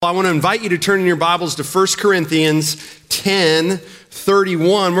I want to invite you to turn in your Bibles to 1 Corinthians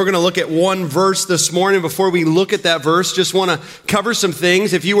 10:31. We're going to look at one verse this morning. Before we look at that verse, just want to cover some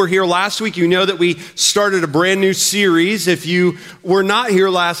things. If you were here last week, you know that we started a brand new series. If you were not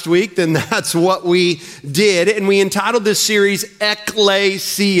here last week, then that's what we did. And we entitled this series,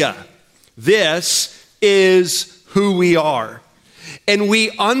 Ecclesia. This is who we are. And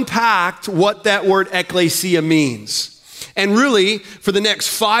we unpacked what that word ecclesia means. And really, for the next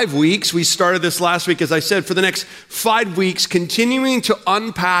 5 weeks, we started this last week, as I said, for the next 5 weeks, continuing to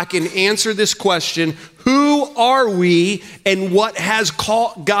unpack and answer this question, who are we and what has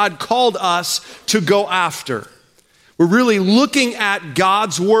God called us to go after? We're really looking at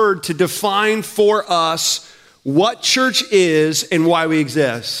God's word to define for us what church is and why we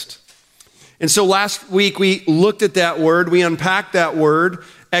exist. And so last week, we looked at that word, we unpacked that word,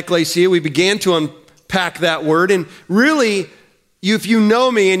 ecclesia, we began to unpack that word. And really, if you know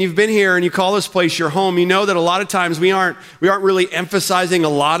me and you've been here and you call this place your home, you know that a lot of times we aren't really emphasizing a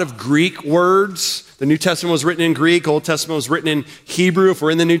lot of Greek words. The New Testament was written in Greek, Old Testament was written in Hebrew. If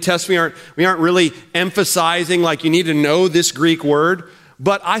we're in the New Testament, we aren't really emphasizing like you need to know this Greek word.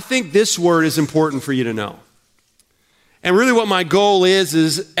 But I think this word is important for you to know. And really what my goal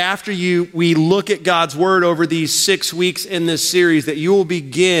is after we look at God's word over these 6 weeks in this series, that you will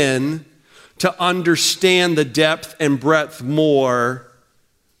begin to understand the depth and breadth more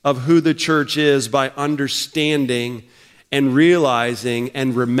of who the church is by understanding and realizing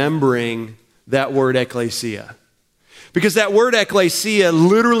and remembering that word ecclesia. Because that word ecclesia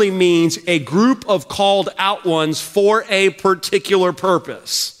literally means a group of called out ones for a particular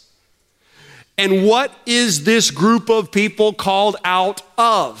purpose. And what is this group of people called out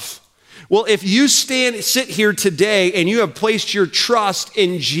of? Well, if you sit here today and you have placed your trust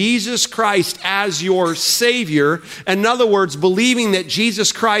in Jesus Christ as your Savior, in other words, believing that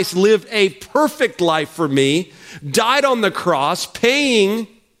Jesus Christ lived a perfect life for me, died on the cross, paying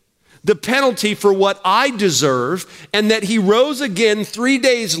the penalty for what I deserve, and that he rose again 3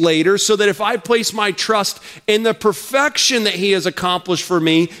 days later so that if I place my trust in the perfection that he has accomplished for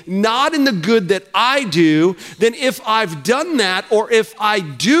me, not in the good that I do, then if I've done that or if I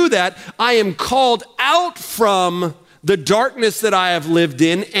do that, I am called out from the darkness that I have lived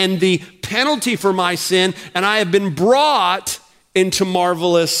in and the penalty for my sin, and I have been brought into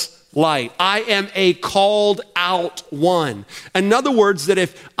marvelous light. I am a called out one. In other words, that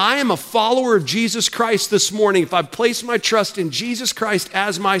if I am a follower of Jesus Christ this morning, if I've placed my trust in Jesus Christ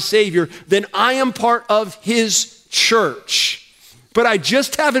as my Savior, then I am part of his church. But I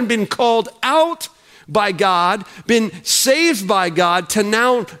just haven't been called out by God, been saved by God to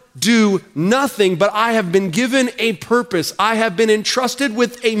now do nothing, but I have been given a purpose. I have been entrusted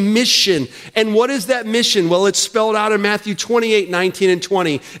with a mission. And what is that mission? Well, it's spelled out in Matthew 28, 19 and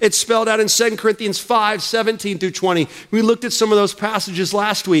 20. It's spelled out in 2 Corinthians 5, 17 through 20. We looked at some of those passages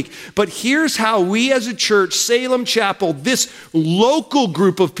last week. But here's how we as a church, Salem Chapel, this local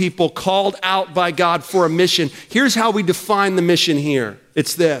group of people called out by God for a mission, here's how we define the mission here.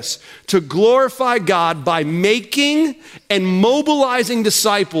 It's this: to glorify God by making and mobilizing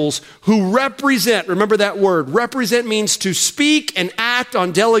disciples who represent, remember that word, represent means to speak and act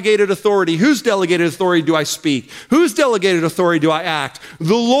on delegated authority. Whose delegated authority do I speak? Whose delegated authority do I act?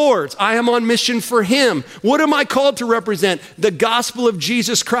 The Lord's. I am on mission for him. What am I called to represent? The gospel of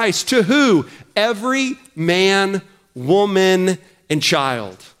Jesus Christ. To who? Every man, woman, and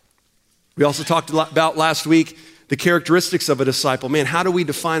child. We also talked about last week the characteristics of a disciple. Man, how do we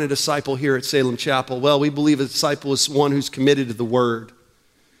define a disciple here at Salem Chapel? Well, we believe a disciple is one who's committed to the word,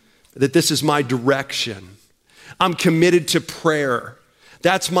 that this is my direction. I'm committed to prayer.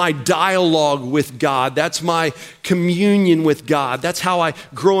 That's my dialogue with God. That's my communion with God. That's how I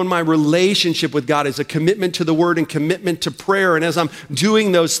grow in my relationship with God, is a commitment to the word and commitment to prayer. And as I'm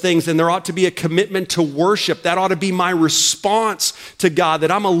doing those things, then there ought to be a commitment to worship. That ought to be my response to God,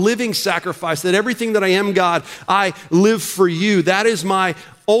 that I'm a living sacrifice, that everything that I am, God, I live for you. That is my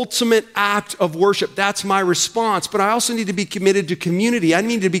ultimate act of worship. That's my response. But I also need to be committed to community. I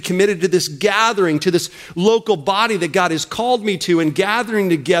need to be committed to this gathering, to this local body that God has called me to, and gathering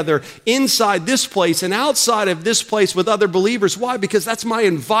together inside this place and outside of this place with other believers. Why? Because that's my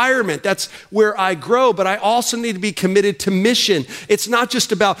environment. That's where I grow. But I also need to be committed to mission. It's not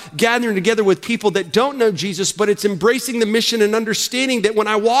just about gathering together with people that don't know Jesus, but it's embracing the mission and understanding that when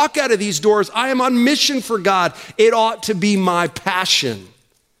I walk out of these doors, I am on mission for God. It ought to be my passion.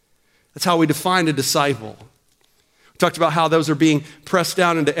 That's how we define a disciple. We talked about how those are being pressed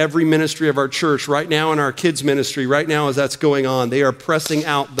down into every ministry of our church. Right now in our kids' ministry, right now as that's going on, they are pressing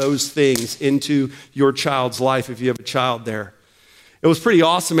out those things into your child's life if you have a child there. It was pretty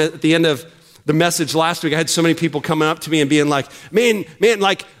awesome at the end of the message last week. I had so many people coming up to me and being like, man,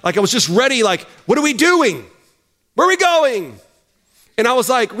 like I was just ready. Like, what are we doing? Where are we going? And I was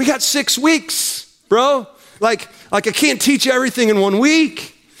like, we got 6 weeks, bro. Like I can't teach you everything in 1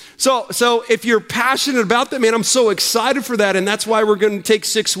 week. So if you're passionate about that, man, I'm so excited for that. And that's why we're going to take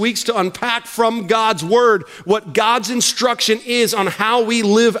 6 weeks to unpack from God's word what God's instruction is on how we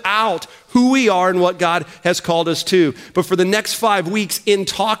live out who we are and what God has called us to. But for the next 5 weeks in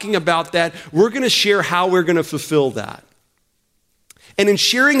talking about that, we're going to share how we're going to fulfill that. And in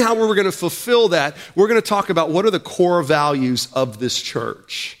sharing how we're going to fulfill that, we're going to talk about what are the core values of this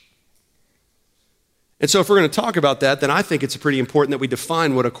church. And so if we're going to talk about that, then I think it's pretty important that we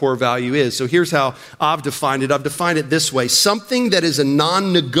define what a core value is. So here's how I've defined it. I've defined it this way: something that is a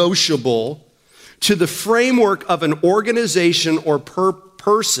non-negotiable to the framework of an organization or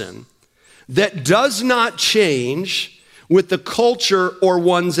person that does not change with the culture or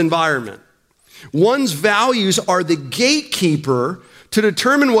one's environment. One's values are the gatekeeper to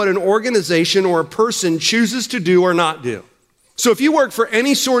determine what an organization or a person chooses to do or not do. So if you work for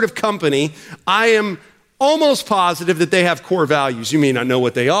any sort of company, I am almost positive that they have core values. You may not know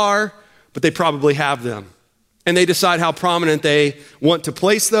what they are, but they probably have them. And they decide how prominent they want to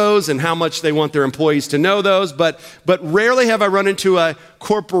place those and how much they want their employees to know those. But rarely have I run into a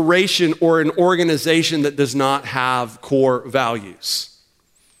corporation or an organization that does not have core values.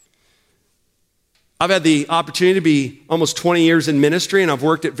 I've had the opportunity to be almost 20 years in ministry, and I've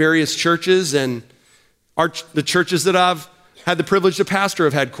worked at various churches, and the churches that I've had the privilege to pastor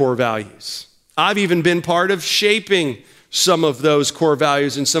have had core values. I've even been part of shaping some of those core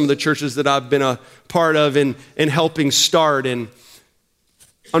values in some of the churches that I've been a part of and helping start. And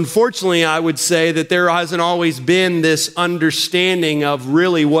unfortunately, I would say that there hasn't always been this understanding of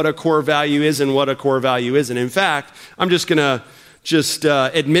really what a core value is and what a core value isn't. In fact, I'm just going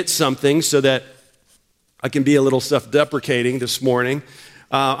to admit something so that I can be a little self-deprecating this morning.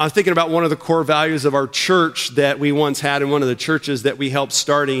 I'm thinking about one of the core values of our church that we once had in one of the churches that we helped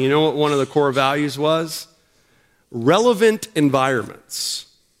starting. You know what one of the core values was? Relevant environments.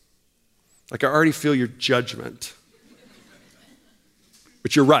 Like, I already feel your judgment.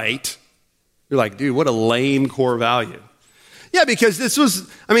 But you're right. You're like, dude, what a lame core value. Yeah, because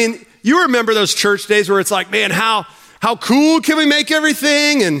you remember those church days where it's like, man, how cool can we make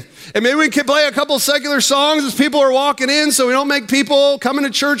everything? And maybe we can play a couple secular songs as people are walking in so we don't make people coming to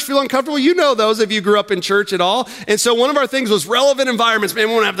church feel uncomfortable. You know those if you grew up in church at all. And so one of our things was relevant environments. Man,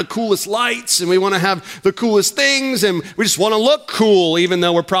 we want to have the coolest lights and we want to have the coolest things and we just want to look cool even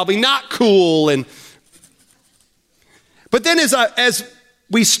though we're probably not cool. But then as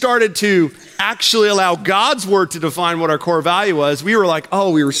we started to actually allow God's word to define what our core value was, we were like,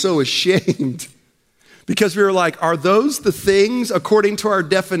 oh, we were so ashamed. Because we were like, are those the things, according to our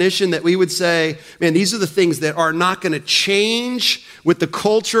definition, that we would say, man, these are the things that are not going to change with the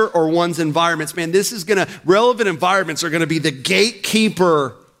culture or one's environments. Man, relevant environments are going to be the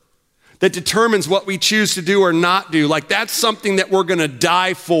gatekeeper that determines what we choose to do or not do. Like, that's something that we're going to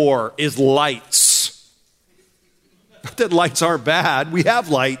die for, is lights. Not that lights aren't bad. We have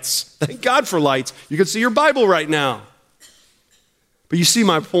lights. Thank God for lights. You can see your Bible right now. But you see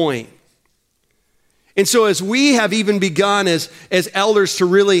my point. And so as we have even begun as elders to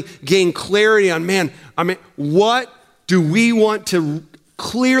really gain clarity on, what do we want to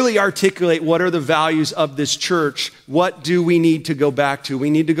clearly articulate? What are the values of this church? What do we need to go back to? We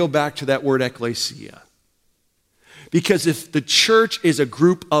need to go back to that word ecclesia. Because if the church is a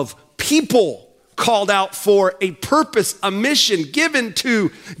group of people called out for a purpose, a mission given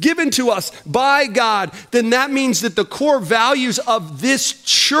to us by God, then that means that the core values of this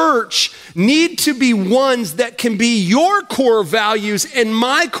church need to be ones that can be your core values and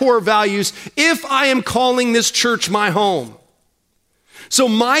my core values if I am calling this church my home. So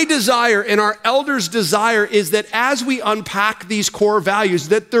my desire and our elders' desire is that as we unpack these core values,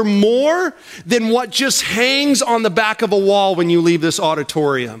 that they're more than what just hangs on the back of a wall when you leave this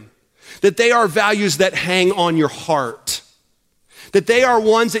auditorium. That they are values that hang on your heart. That they are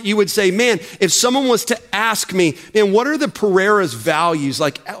ones that you would say, man, if someone was to ask me, man, what are the Pereira's values?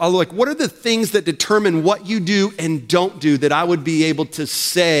 Like what are the things that determine what you do and don't do, that I would be able to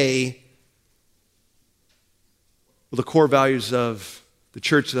say, well, the core values of the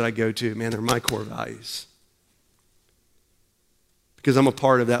church that I go to, man, they're my core values. Because I'm a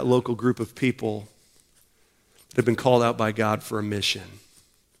part of that local group of people that have been called out by God for a mission.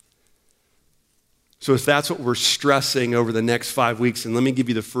 So if that's what we're stressing over the next 5 weeks, and let me give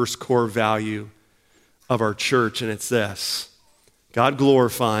you the first core value of our church, and it's this: God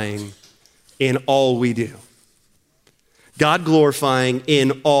glorifying in all we do. God glorifying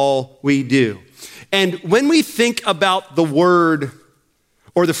in all we do. And when we think about the word,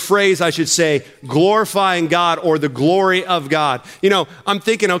 or the phrase, I should say, glorifying God or the glory of God. I'm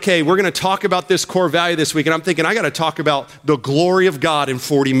thinking, okay, we're going to talk about this core value this week, and I'm thinking I got to talk about the glory of God in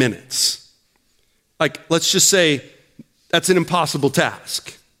 40 minutes. Like, let's just say that's an impossible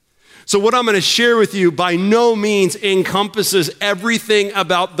task. So what I'm going to share with you by no means encompasses everything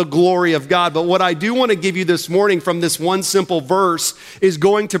about the glory of God, but what I do want to give you this morning from this one simple verse is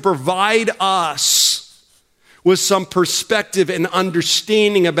going to provide us with some perspective and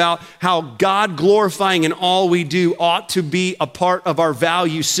understanding about how God glorifying in all we do ought to be a part of our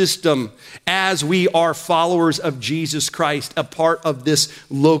value system as we are followers of Jesus Christ, a part of this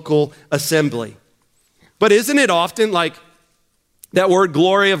local assembly. But isn't it often like that word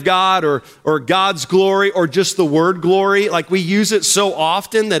glory of God or God's glory or just the word glory, like we use it so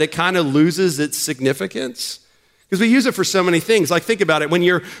often that it kind of loses its significance? Because we use it for so many things. Like, think about it. When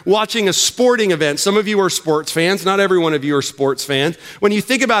you're watching a sporting event, some of you are sports fans. Not every one of you are sports fans. When you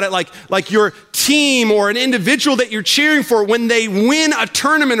think about it, like your team or an individual that you're cheering for, when they win a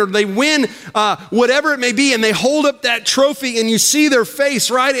tournament or they win whatever it may be, and they hold up that trophy and you see their face,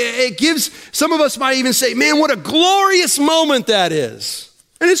 right? It gives, some of us might even say, man, what a glorious moment that is.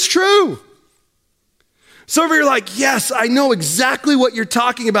 And it's true. Some of you are like, yes, I know exactly what you're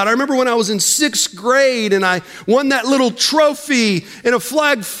talking about. I remember when I was in 6th grade and I won that little trophy in a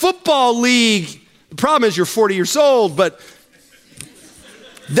flag football league. The problem is you're 40 years old, but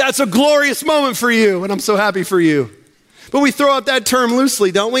that's a glorious moment for you, and I'm so happy for you. But we throw out that term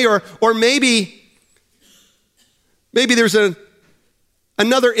loosely, don't we? Or maybe there's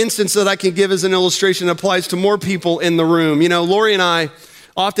another instance that I can give as an illustration that applies to more people in the room. Lori and I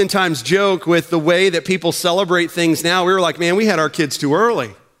oftentimes joke with the way that people celebrate things now. We were like, man, we had our kids too early.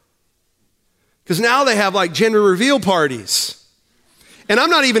 Because now they have like gender reveal parties. And I'm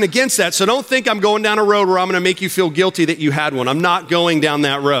not even against that, so don't think I'm going down a road where I'm going to make you feel guilty that you had one. I'm not going down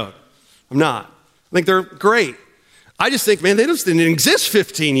that road. I'm not. I think they're great. I just think, man, they just didn't exist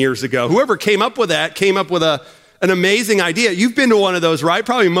 15 years ago. Whoever came up with that came up with an amazing idea. You've been to one of those, right?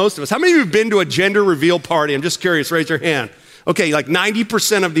 Probably most of us. How many of you have been to a gender reveal party? I'm just curious. Raise your hand. Okay, like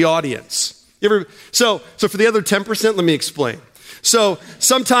 90% of the audience. So for the other 10%, let me explain. So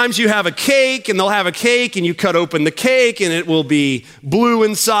sometimes you have a cake and they'll have a cake and you cut open the cake and it will be blue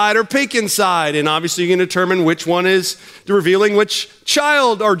inside or pink inside. And obviously you can determine which one is revealing which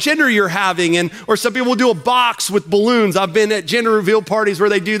child or gender you're having. Or some people will do a box with balloons. I've been at gender reveal parties where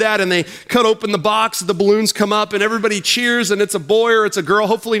they do that and they cut open the box, the balloons come up and everybody cheers and it's a boy or it's a girl.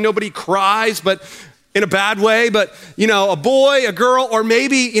 Hopefully nobody cries, but in a bad way, but a boy, a girl, or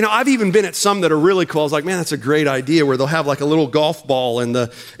maybe, I've even been at some that are really cool. I was like, man, that's a great idea where they'll have like a little golf ball and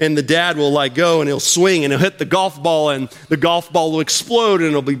the dad will like go and he'll swing and he'll hit the golf ball and the golf ball will explode and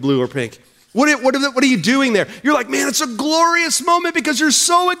it'll be blue or pink. What are you doing there? You're like, man, it's a glorious moment because you're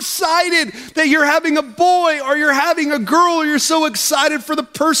so excited that you're having a boy or you're having a girl, or you're so excited for the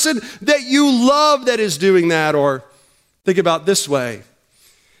person that you love that is doing that. Or think about this way.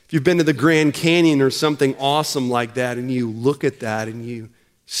 If you've been to the Grand Canyon or something awesome like that and you look at that and you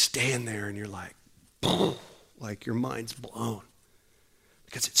stand there and you're like your mind's blown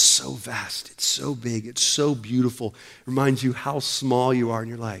because it's so vast, it's so big, it's so beautiful. It reminds you how small you are and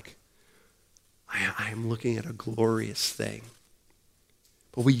you're like, I am looking at a glorious thing.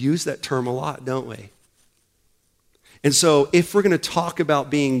 But we use that term a lot, don't we? And so if we're going to talk about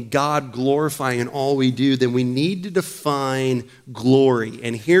being God glorifying in all we do, then we need to define glory.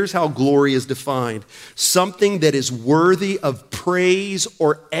 And here's how glory is defined. Something that is worthy of praise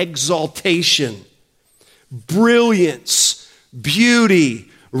or exaltation, brilliance,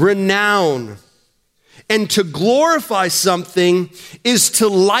 beauty, renown. And to glorify something is to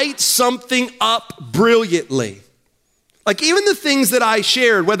light something up brilliantly. Like even the things that I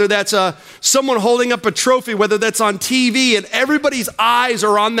shared, whether that's someone holding up a trophy, whether that's on TV and everybody's eyes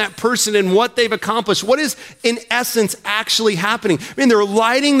are on that person and what they've accomplished, what is in essence actually happening? I mean, they're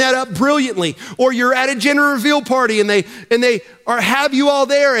lighting that up brilliantly. Or you're at a gender reveal party and they have you all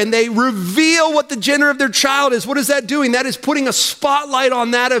there and they reveal what the gender of their child is. What is that doing? That is putting a spotlight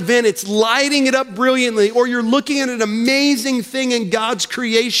on that event. It's lighting it up brilliantly. Or you're looking at an amazing thing in God's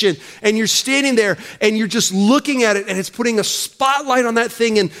creation and you're standing there and you're just looking at it and it's putting a spotlight on that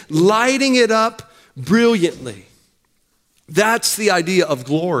thing and lighting it up brilliantly. That's the idea of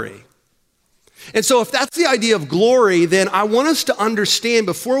glory. And so if that's the idea of glory, then I want us to understand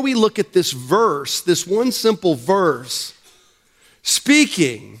before we look at this verse, this one simple verse,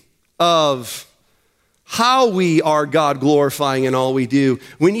 speaking of how we are God glorifying in all we do,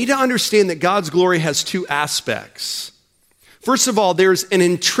 we need to understand that God's glory has two aspects. First of all, there's an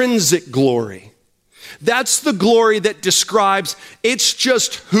intrinsic glory. That's the glory that describes it's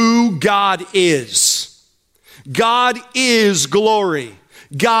just who God is. God is glory.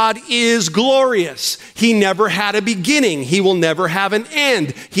 God is glorious. He never had a beginning. He will never have an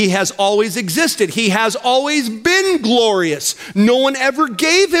end. He has always existed. He has always been glorious. No one ever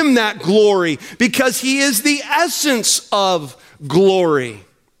gave him that glory because he is the essence of glory.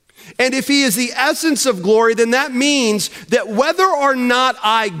 And if he is the essence of glory, then that means that whether or not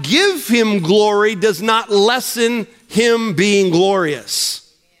I give him glory does not lessen him being glorious.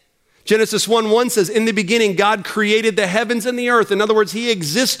 Genesis 1:1 says, in the beginning, God created the heavens and the earth. In other words, he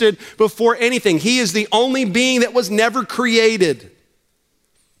existed before anything. He is the only being that was never created.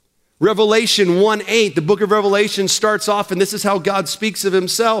 Revelation 1:8, the book of Revelation starts off, and this is how God speaks of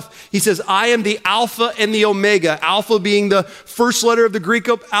himself. He says, I am the Alpha and the Omega. Alpha being the first letter of the Greek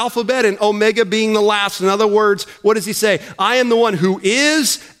alphabet and Omega being the last. In other words, what does he say? I am the one who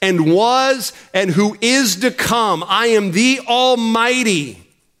is and was and who is to come. I am the Almighty.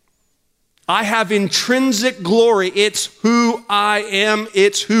 I have intrinsic glory. It's who I am.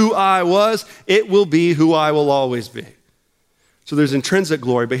 It's who I was. It will be who I will always be. So there's intrinsic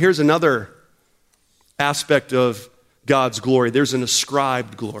glory, but here's another aspect of God's glory. There's an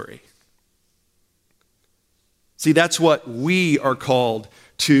ascribed glory. See, that's what we are called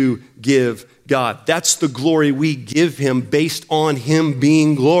to give God. That's the glory we give him based on him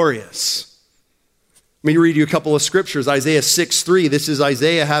being glorious. Let me read you a couple of scriptures. Isaiah 6:3. This is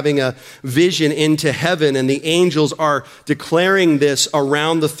Isaiah having a vision into heaven, and the angels are declaring this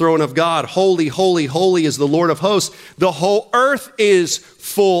around the throne of God. Holy, holy, holy is the Lord of hosts. The whole earth is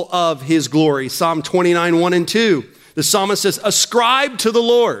full of his glory. Psalm 29:1 and 2. The psalmist says, ascribe to the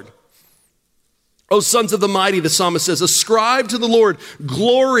Lord. O sons of the mighty, the psalmist says, ascribe to the Lord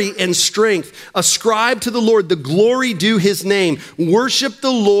glory and strength. Ascribe to the Lord the glory due his name. Worship the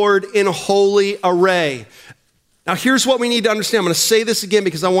Lord in holy array. Now here's what we need to understand. I'm going to say this again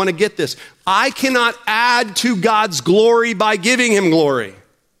because I want to get this. I cannot add to God's glory by giving him glory.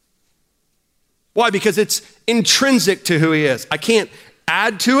 Why? Because it's intrinsic to who he is. I can't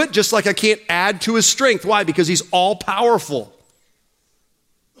add to it just like I can't add to his strength. Why? Because he's all powerful.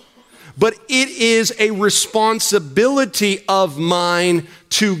 But it is a responsibility of mine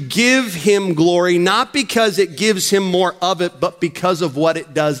to give him glory, not because it gives him more of it, but because of what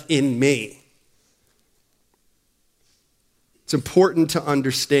it does in me. It's important to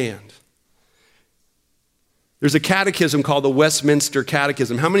understand. There's a catechism called the Westminster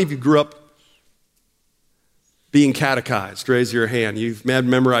Catechism. How many of you grew up being catechized? Raise your hand. You've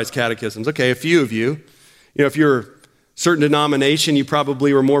memorized catechisms. Okay, a few of you. You know, if you're certain denomination, you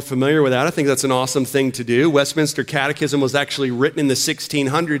probably were more familiar with that. I think that's an awesome thing to do. Westminster Catechism was actually written in the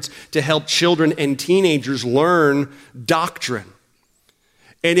 1600s to help children and teenagers learn doctrine.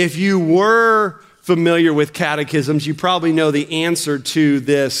 And if you were familiar with catechisms, you probably know the answer to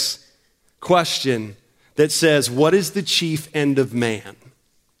this question that says, what is the chief end of man?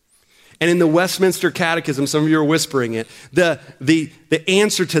 And in the Westminster Catechism, some of you are whispering it, the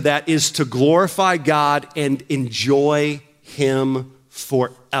answer to that is to glorify God and enjoy him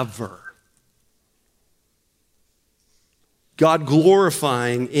forever. God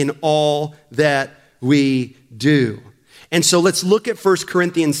glorifying in all that we do. And so let's look at 1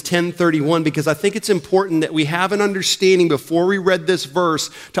 Corinthians 10:31 because I think it's important that we have an understanding before we read this verse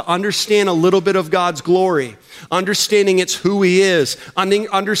to understand a little bit of God's glory, understanding it's who he is,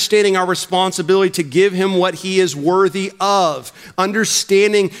 understanding our responsibility to give him what he is worthy of,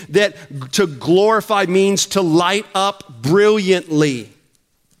 understanding that to glorify means to light up brilliantly.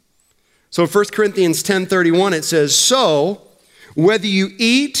 So in 1 Corinthians 10:31 it says, so whether you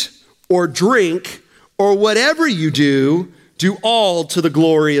eat or drink or whatever you do, do all to the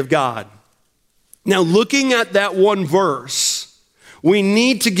glory of God. Now, looking at that one verse, we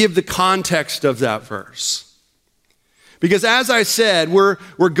need to give the context of that verse. Because as I said, we're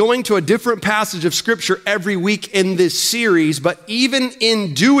going to a different passage of Scripture every week in this series, but even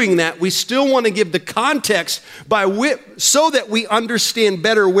in doing that, we still want to give the context so that we understand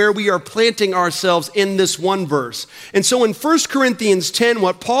better where we are planting ourselves in this one verse. And so in 1 Corinthians 10,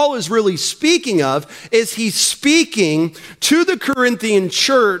 what Paul is really speaking of is he's speaking to the Corinthian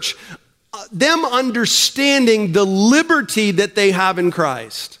church, them understanding the liberty that they have in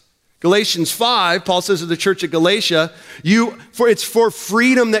Christ. Galatians 5, Paul says to the church at Galatia, it's for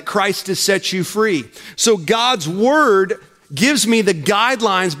freedom that Christ has set you free. So God's word gives me the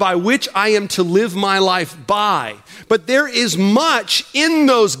guidelines by which I am to live my life by. But there is much in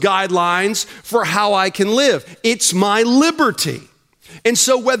those guidelines for how I can live. It's my liberty. And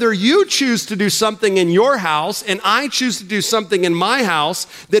so whether you choose to do something in your house and I choose to do something in my house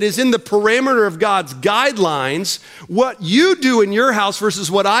that is in the parameter of God's guidelines, what you do in your house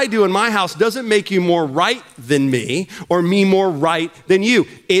versus what I do in my house doesn't make you more right than me or me more right than you.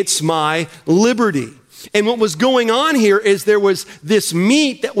 It's my liberty. And what was going on here is there was this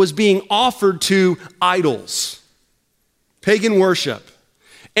meat that was being offered to idols, pagan worship,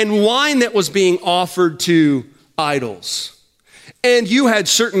 and wine that was being offered to idols. And you had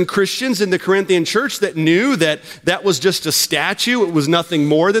certain Christians in the Corinthian church that knew that that was just a statue. It was nothing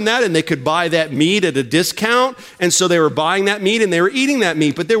more than that, and they could buy that meat at a discount. And so they were buying that meat and they were eating that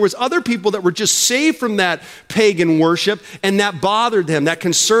meat. But there was other people that were just saved from that pagan worship, and that bothered them, that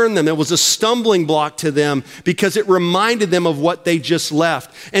concerned them. It was a stumbling block to them because it reminded them of what they just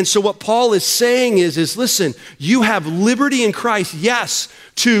left. And so what Paul is saying is listen, you have liberty in Christ, yes,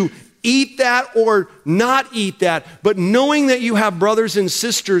 to eat that or not eat that, but knowing that you have brothers and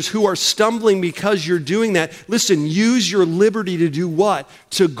sisters who are stumbling because you're doing that, listen, use your liberty to do what?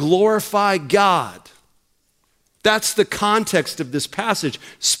 To glorify God. That's the context of this passage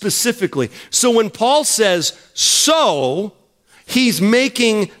specifically. So when Paul says so, he's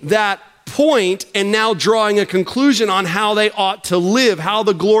making that point and now drawing a conclusion on how they ought to live, how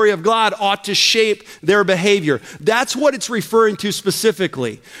the glory of God ought to shape their behavior. That's what it's referring to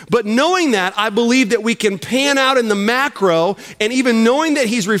specifically. But knowing that, I believe that we can pan out in the macro, and even knowing that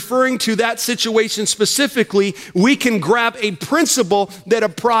he's referring to that situation specifically, we can grab a principle that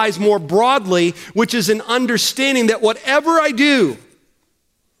applies more broadly, which is an understanding that whatever I do,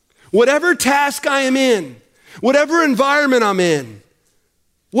 whatever task I am in, whatever environment I'm in,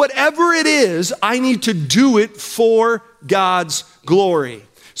 whatever it is, I need to do it for God's glory.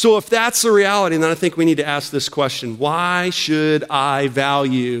 So if that's the reality, then I think we need to ask this question: why should I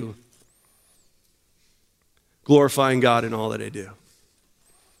value glorifying God in all that I do?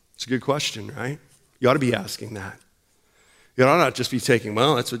 It's a good question, right? You ought to be asking that. You ought not just be taking,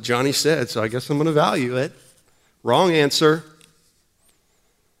 well, that's what Johnny said, so I guess I'm going to value it. Wrong answer.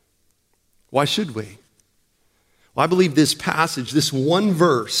 Why should we? Well, I believe this passage, this one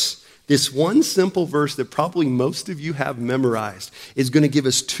verse, this one simple verse that probably most of you have memorized, is going to give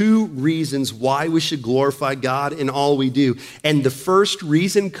us two reasons why we should glorify God in all we do. And the first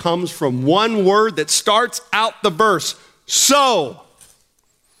reason comes from one word that starts out the verse: so.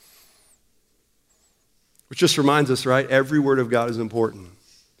 Which just reminds us, right? Every word of God is important.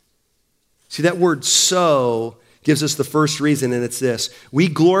 See, that word so gives us the first reason, and it's this: we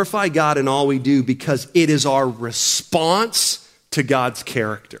glorify God in all we do because it is our response to God's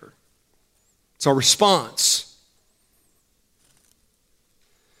character. It's our response.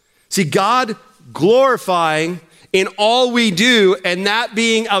 See, God glorifying in all we do, and that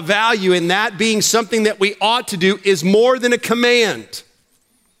being a value, and that being something that we ought to do, is more than a command.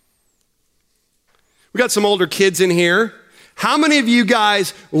 We got some older kids in here. How many of you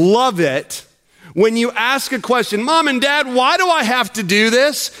guys love it when you ask a question, Mom and Dad, why do I have to do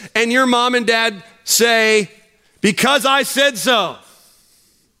this? And your mom and dad say, because I said so.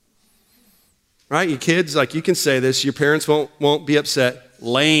 Right? You kids, like, you can say this. Your parents won't be upset.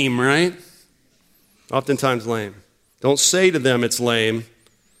 Lame, right? Oftentimes lame. Don't say to them it's lame.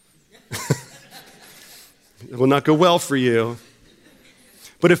 It will not go well for you.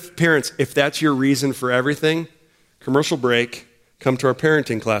 But if parents, if that's your reason for everything, commercial break, come to our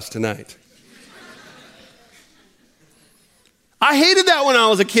parenting class tonight. I hated that when I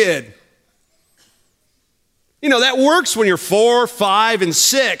was a kid. You know, that works when you're 4, 5, and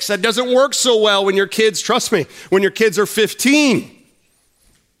 6. That doesn't work so well when your kids, trust me, when your kids are 15.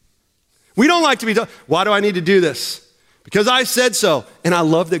 We don't like to be told, why do I need to do this? Because I said so. And I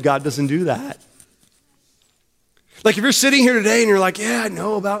love that God doesn't do that. Like, if you're sitting here today and you're like, yeah,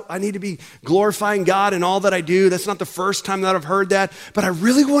 I need to be glorifying God in all that I do. That's not the first time that I've heard that. But I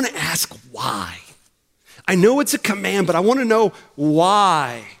really want to ask why. I know it's a command, but I want to know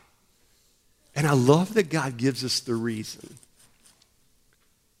why. And I love that God gives us the reason.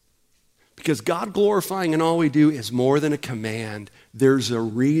 Because God glorifying in all we do is more than a command. There's a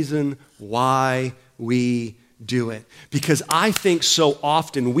reason why we do it. Because I think so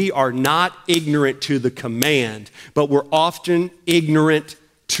often we are not ignorant to the command, but we're often ignorant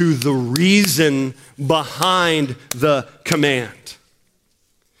to the reason behind the command.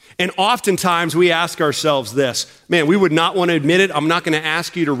 And oftentimes we ask ourselves this, man, we would not want to admit it. I'm not going to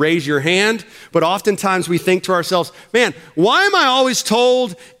ask you to raise your hand, but oftentimes we think to ourselves, man, why am I always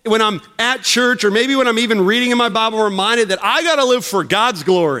told when I'm at church or maybe when I'm even reading in my Bible reminded that I got to live for God's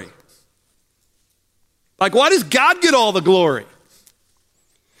glory? Like, why does God get all the glory?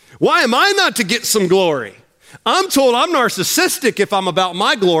 Why am I not to get some glory? I'm told I'm narcissistic if I'm about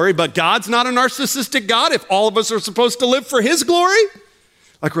my glory, but God's not a narcissistic God if all of us are supposed to live for his glory.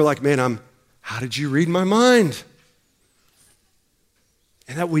 Like we're like, man, how did you read my mind?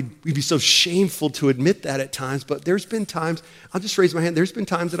 And that we'd be so shameful to admit that at times, but there's been times, I'll just raise my hand, there's been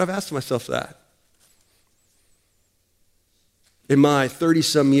times that I've asked myself that. In my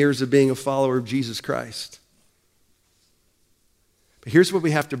 30-some years of being a follower of Jesus Christ. But here's what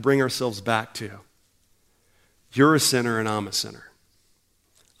we have to bring ourselves back to. You're a sinner and I'm a sinner.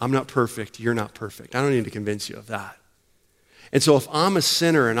 I'm not perfect, you're not perfect. I don't need to convince you of that. And so if I'm a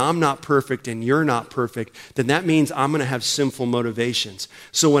sinner and I'm not perfect and you're not perfect, then that means I'm going to have sinful motivations.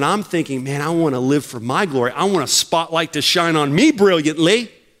 So when I'm thinking, man, I want to live for my glory, I want a spotlight to shine on me brilliantly,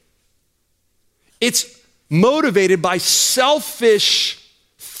 it's motivated by selfish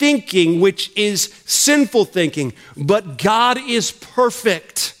thinking, which is sinful thinking. But God is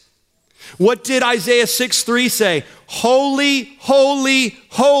perfect. What did Isaiah 6:3 say? Holy, holy,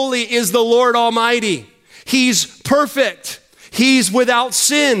 holy is the Lord Almighty. He's perfect. He's without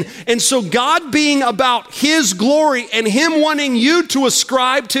sin. And so God being about his glory and him wanting you to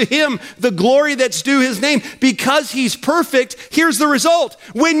ascribe to him the glory that's due his name because he's perfect, here's the result.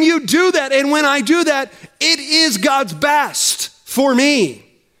 When you do that and when I do that, it is God's best for me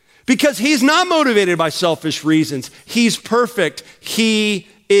because he's not motivated by selfish reasons. He's perfect. He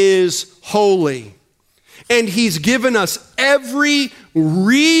is holy. And he's given us every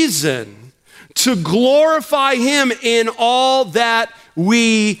reason to glorify him in all that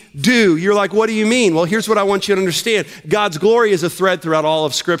we do. You're like, what do you mean? Well, here's what I want you to understand. God's glory is a thread throughout all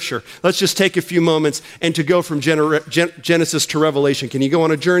of Scripture. Let's just take a few moments and to go from Genesis to Revelation. Can you go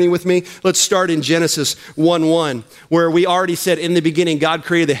on a journey with me? Let's start in Genesis 1:1, where we already said in the beginning, God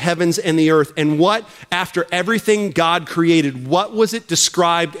created the heavens and the earth. And what, after everything God created, what was it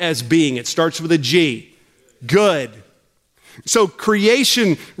described as being? It starts with a G. Good. So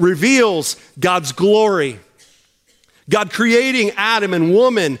creation reveals God's glory. God creating Adam and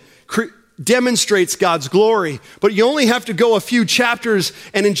woman demonstrates God's glory. But you only have to go a few chapters,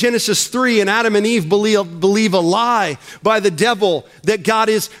 and in Genesis 3, and Adam and Eve believe a lie by the devil that God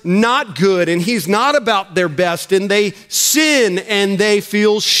is not good and he's not about their best, and they sin and they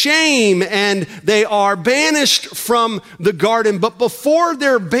feel shame and they are banished from the garden. But before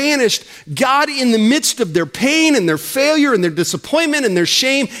they're banished, God, in the midst of their pain and their failure and their disappointment and their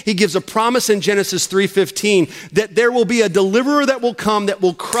shame, he gives a promise in Genesis 3:15 that there will be a deliverer that will come that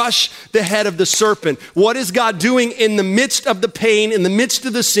will crush the head of the serpent. What is God doing in the midst of the pain, in the midst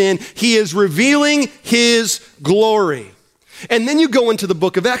of the sin? He is revealing his glory. And then you go into the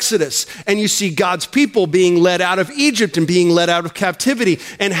book of Exodus and you see God's people being led out of Egypt and being led out of captivity.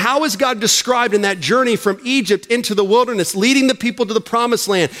 And how is God described in that journey from Egypt into the wilderness, leading the people to the promised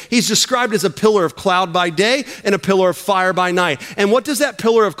land? He's described as a pillar of cloud by day and a pillar of fire by night. And what does that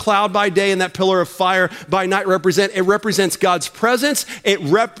pillar of cloud by day and that pillar of fire by night represent? It represents God's presence. It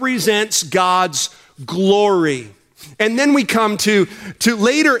represents God's glory. And then we come to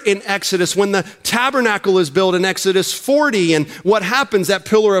later in Exodus when the tabernacle is built in Exodus 40, and what happens, that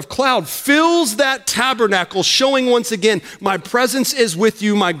pillar of cloud fills that tabernacle, showing once again, my presence is with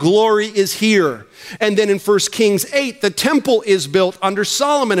you, my glory is here. And then in 1 Kings 8, the temple is built under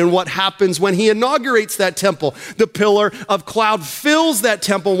Solomon, and what happens when he inaugurates that temple? The pillar of cloud fills that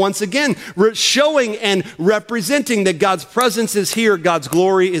temple once again, showing and representing that God's presence is here, God's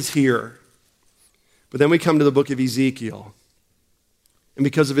glory is here. But then we come to the book of Ezekiel. And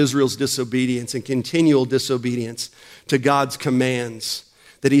because of Israel's disobedience and continual disobedience to God's commands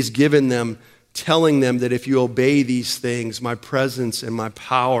that he's given them, telling them that if you obey these things, my presence and my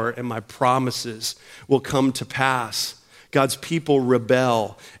power and my promises will come to pass. God's people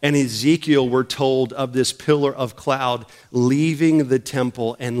rebel. And Ezekiel, we're told, of this pillar of cloud leaving the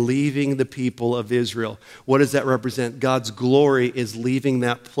temple and leaving the people of Israel. What does that represent? God's glory is leaving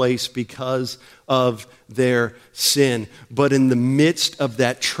that place because of their sin. But in the midst of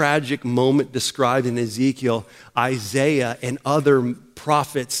that tragic moment described in Ezekiel, Isaiah and other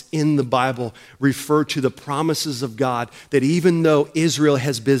prophets in the Bible refer to the promises of God that even though Israel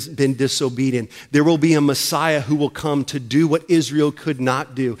has been disobedient, there will be a Messiah who will come to do what Israel could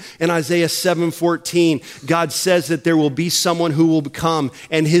not do. In Isaiah 7:14, God says that there will be someone who will come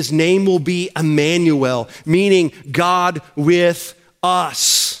and his name will be Emmanuel, meaning God with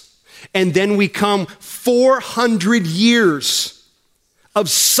us. And then we come 400 years of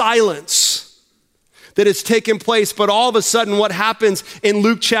silence that has taken place. But all of a sudden, what happens in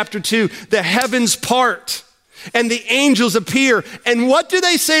Luke chapter 2? The heavens part and the angels appear. And what do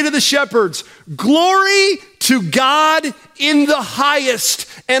they say to the shepherds? Glory To God in the highest,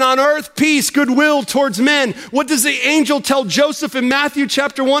 and on earth peace, goodwill towards men. What does the angel tell Joseph in Matthew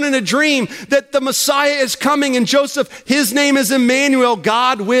chapter 1 in a dream? That the Messiah is coming, and Joseph, his name is Emmanuel,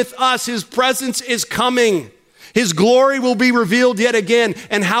 God with us. His presence is coming. His glory will be revealed yet again.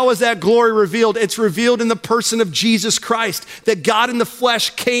 And how is that glory revealed? It's revealed in the person of Jesus Christ, that God in the flesh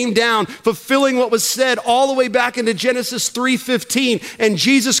came down, fulfilling what was said all the way back into Genesis 3:15. And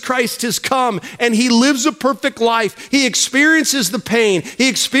Jesus Christ has come, and he lives a perfect life. He experiences the pain. He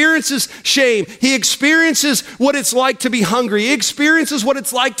experiences shame. He experiences what it's like to be hungry. He experiences what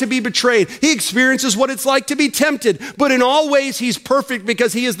it's like to be betrayed. He experiences what it's like to be tempted. But in all ways, he's perfect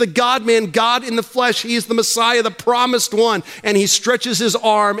because he is the God-man, God in the flesh. He is the Messiah, the promised one, and he stretches his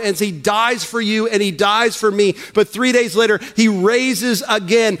arm as he dies for you and he dies for me. But 3 days later, he raises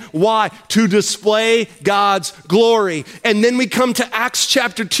again. Why? To display God's glory. And then we come to Acts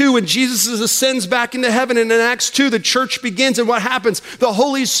chapter 2, and Jesus ascends back into heaven. And in Acts 2, the church begins, and what happens? The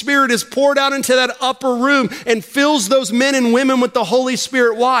Holy Spirit is poured out into that upper room and fills those men and women with the Holy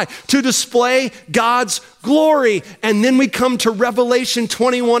Spirit. Why? To display God's glory. And then we come to Revelation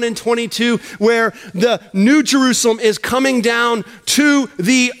 21 and 22, where the New Jerusalem is coming down to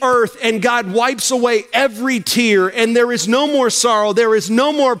the earth, and God wipes away every tear, and there is no more sorrow, there is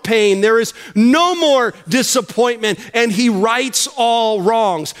no more pain, there is no more disappointment, and he rights all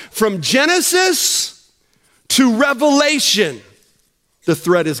wrongs. From Genesis to Revelation, the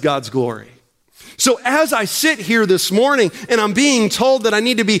thread is God's glory. So as I sit here this morning and I'm being told that I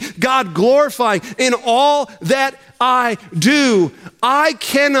need to be God glorifying in all that I do, I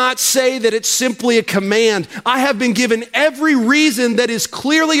cannot say that it's simply a command. I have been given every reason that is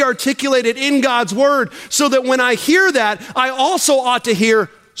clearly articulated in God's word, so that when I hear that, I also ought to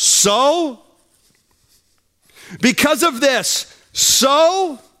hear, so? Because of this,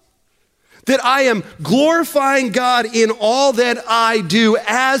 so? That I am glorifying God in all that I do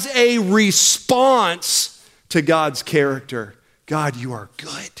as a response to God's character. God, you are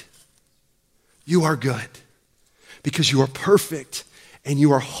good. You are good because you are perfect and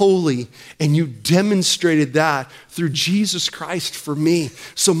you are holy, and you demonstrated that through Jesus Christ for me.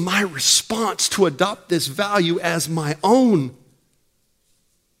 So my response to adopt this value as my own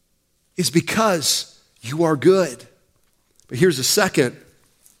is because you are good. But here's a second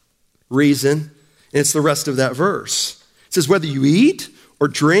reason, and it's the rest of that verse. It says, whether you eat or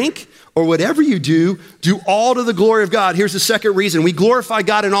drink or whatever you do, do all to the glory of God. Here's the second reason. We glorify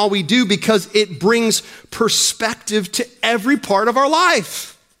God in all we do because it brings perspective to every part of our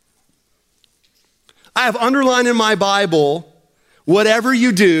life. I have underlined in my Bible, whatever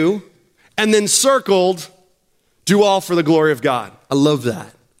you do, and then circled, do all for the glory of God. I love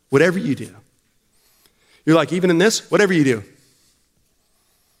that. Whatever you do. You're like, even in this, whatever you do.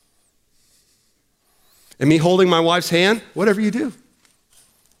 And me holding my wife's hand, whatever you do.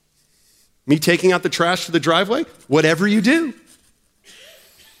 Me taking out the trash to the driveway, whatever you do.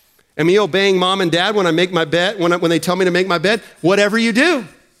 And me obeying mom and dad when I make my bed, when they tell me to make my bed, whatever you do.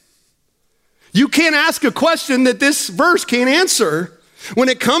 You can't ask a question that this verse can't answer when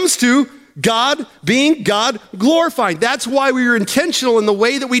it comes to God being God glorified. That's why we were intentional in the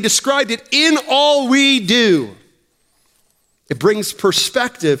way that we described it in all we do. It brings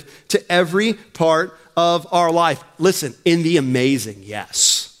perspective to every part of our life. Listen, in the amazing,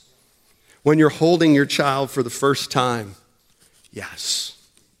 yes. When you're holding your child for the first time, yes.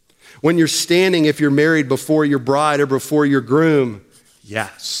 When you're standing, if you're married, before your bride or before your groom,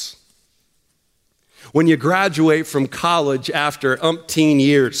 yes. When you graduate from college after umpteen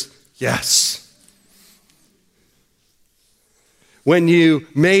years, yes. When you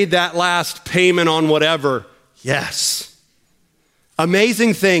made that last payment on whatever, yes.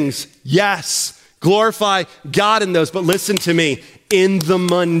 Amazing things, yes. Glorify God in those. But listen to me, in the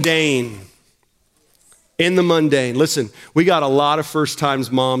mundane, listen, we got a lot of first-time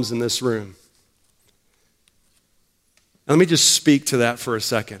moms in this room. Let me just speak to that for a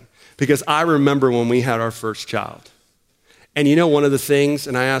second, because I remember when we had our first child. And you know, one of the things,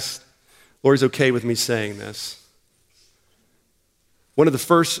 and I asked, Lori's okay with me saying this. One of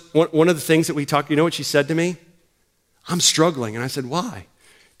the things that we talked, you know what she said to me? I'm struggling. And I said, why?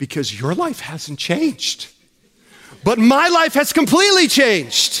 Because your life hasn't changed, but my life has completely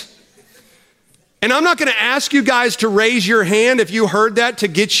changed. And I'm not going to ask you guys to raise your hand if you heard that to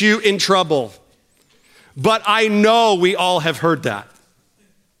get you in trouble, but I know we all have heard that.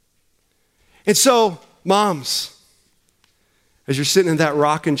 And so, moms, as you're sitting in that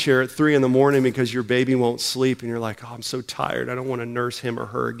rocking chair at 3 a.m. because your baby won't sleep and you're like, oh, I'm so tired, I don't want to nurse him or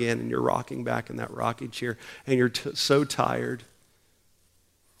her again, and you're rocking back in that rocking chair and you're so tired.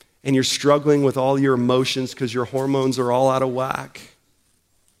 and you're struggling with all your emotions because your hormones are all out of whack,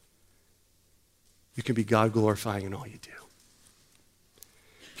 you can be God glorifying in all you do.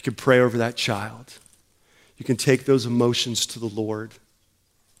 You can pray over that child. You can take those emotions to the Lord,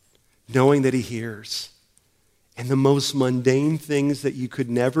 knowing that he hears. And the most mundane things that you could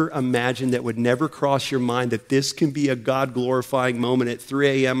never imagine, that would never cross your mind, that this can be a God-glorifying moment at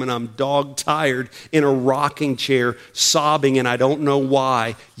 3 a.m. and I'm dog-tired in a rocking chair, sobbing, and I don't know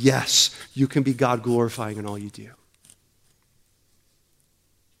why. Yes, you can be God-glorifying in all you do.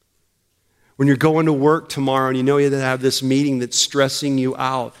 When you're going to work tomorrow and you know you have this meeting that's stressing you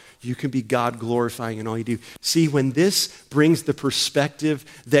out, you can be God glorifying in all you do. See, when this brings the perspective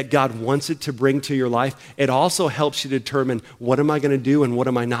that God wants it to bring to your life, it also helps you determine what am I going to do and what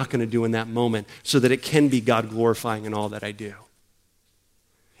am I not going to do in that moment so that it can be God glorifying in all that I do.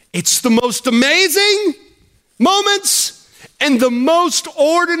 It's the most amazing moments and the most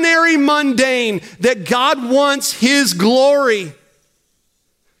ordinary mundane that God wants his glory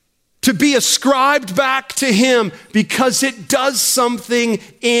to be ascribed back to him because it does something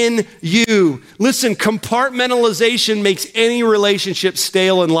in you. Listen, compartmentalization makes any relationship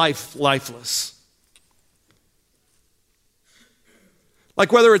stale and lifeless.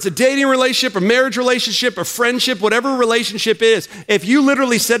 Like whether it's a dating relationship, a marriage relationship, a friendship, whatever relationship it is, if you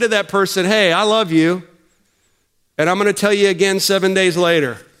literally said to that person, hey, I love you, and I'm going to tell you again 7 days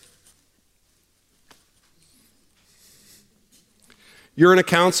later, you're in a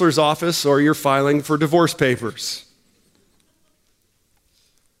counselor's office or you're filing for divorce papers.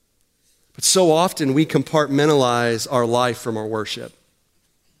 But so often we compartmentalize our life from our worship.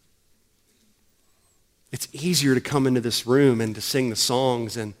 It's easier to come into this room and to sing the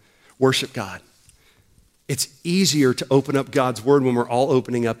songs and worship God. It's easier to open up God's word when we're all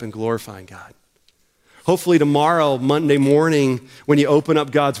opening up and glorifying God. Hopefully tomorrow, Monday morning, when you open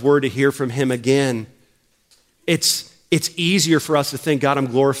up God's word to hear from him again, it's easier for us to think, God, I'm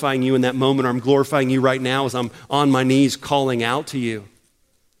glorifying you in that moment, or I'm glorifying you right now as I'm on my knees calling out to you.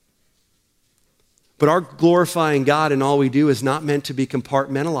 But our glorifying God in all we do is not meant to be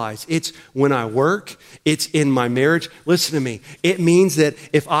compartmentalized. It's when I work, it's in my marriage. Listen to me. It means that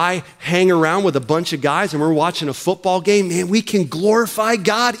if I hang around with a bunch of guys and we're watching a football game, man, we can glorify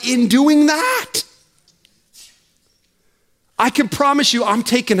God in doing that. I can promise you I'm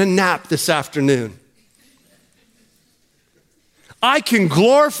taking a nap this afternoon. I can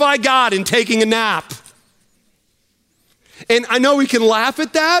glorify God in taking a nap. And I know we can laugh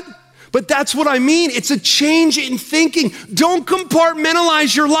at that, but that's what I mean. It's a change in thinking. Don't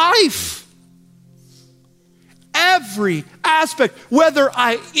compartmentalize your life. Every aspect, whether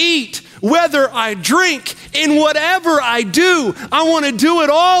I eat, whether I drink, in whatever I do, I want to do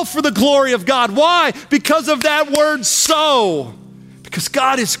it all for the glory of God. Why? Because of that word so. Because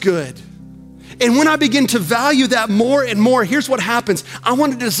God is good. And when I begin to value that more and more, here's what happens. I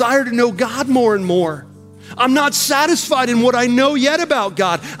want to desire to know God more and more. I'm not satisfied in what I know yet about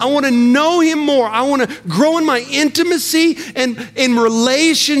God. I want to know him more. I want to grow in my intimacy and in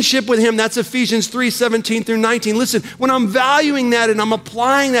relationship with him. That's Ephesians 3:17 through 19. Listen, when I'm valuing that and I'm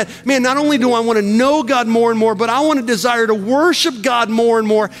applying that, man, not only do I want to know God more and more, but I want to desire to worship God more and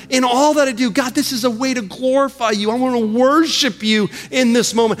more in all that I do. God, this is a way to glorify you. I want to worship you in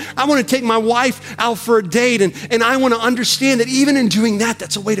this moment. I want to take my wife out for a date, and I want to understand that even in doing that,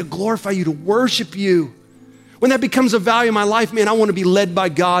 that's a way to glorify you, to worship you. When that becomes a value in my life, man, I want to be led by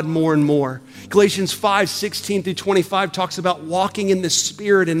God more and more. Galatians 5:16 through 25 talks about walking in the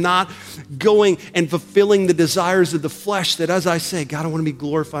Spirit and not going and fulfilling the desires of the flesh, that as I say, God, I want to be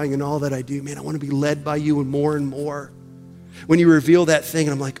glorifying in all that I do. Man, I want to be led by you and more. When you reveal that thing,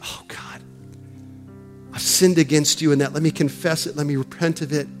 and I'm like, oh God, I've sinned against you in that. Let me confess it. Let me repent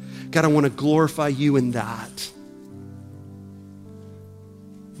of it. God, I want to glorify you in that.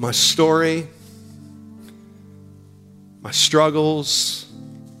 My story, my struggles,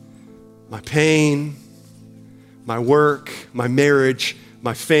 my pain, my work, my marriage,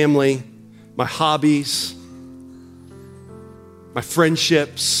 my family, my hobbies, my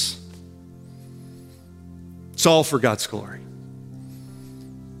friendships. It's all for God's glory.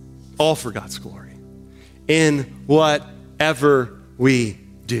 All for God's glory. In whatever we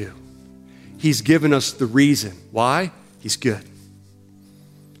do. He's given us the reason. Why? He's good.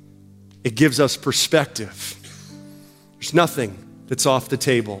 It gives us perspective. There's nothing that's off the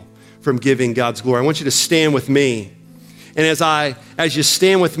table from giving God's glory. I want you to stand with me. And as you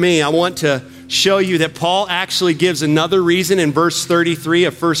stand with me, I want to show you that Paul actually gives another reason in verse 33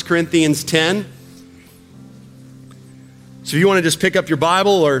 of 1 Corinthians 10. So if you want to just pick up your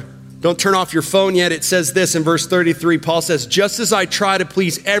Bible or Don't turn off your phone yet. It says this in verse 33. Paul says, just as I try to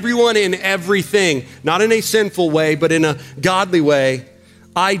please everyone in everything, not in a sinful way, but in a godly way,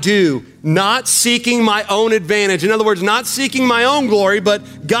 I do, not seeking my own advantage. In other words, not seeking my own glory,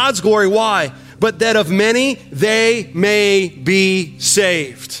 but God's glory. Why? But that of many they may be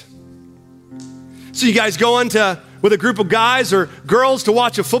saved. So you guys going with a group of guys or girls to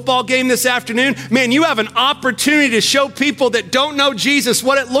watch a football game this afternoon? Man, you have an opportunity to show people that don't know Jesus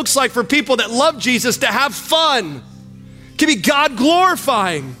what it looks like for people that love Jesus to have fun. It can be God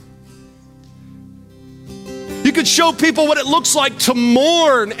glorifying. You could show people what it looks like to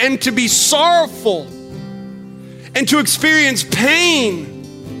mourn and to be sorrowful and to experience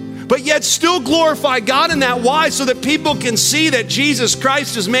pain, but yet still glorify God in that. Why? So that people can see that Jesus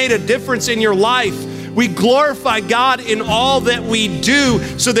Christ has made a difference in your life. We glorify God in all that we do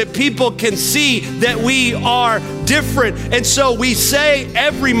so that people can see that we are different. And so we say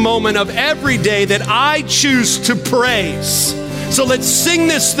every moment of every day that I choose to praise. So let's sing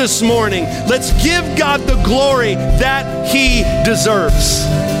this morning. Let's give God the glory that He deserves.